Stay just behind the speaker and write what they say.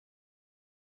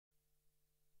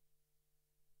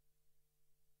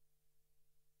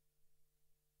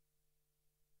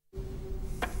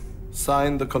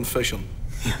Sign the confession.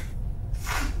 Yeah.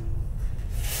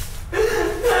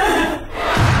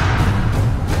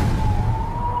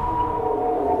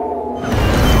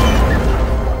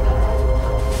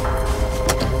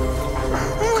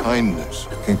 Kindness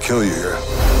can kill you here.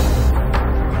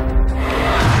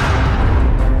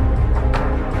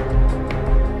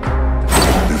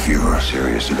 If you are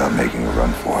serious about making a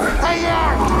run for it,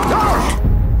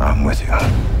 I'm with you.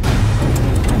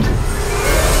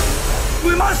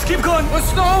 We must keep going! The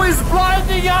snow is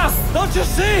blinding us! Don't you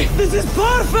see? This is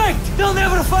perfect! They'll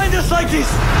never find us like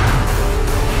this!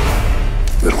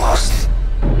 We're lost.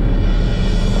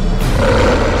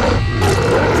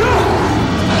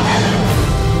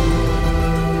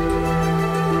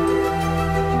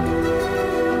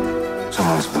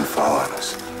 Someone's been following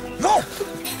us. No!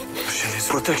 She needs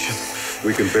protection.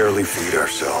 We can barely feed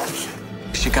ourselves.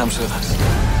 She comes with us.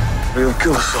 They'll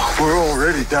kill us all. We're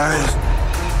already dying.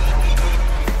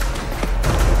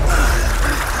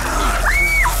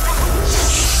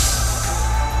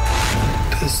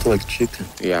 Tastes like chicken.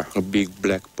 Yeah, a big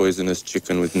black poisonous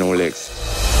chicken with no legs.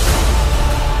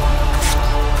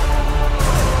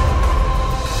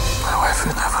 My wife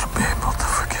will never be able to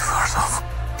forgive herself.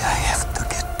 I have to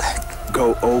get back.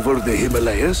 Go over the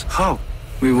Himalayas? How?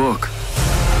 We walk.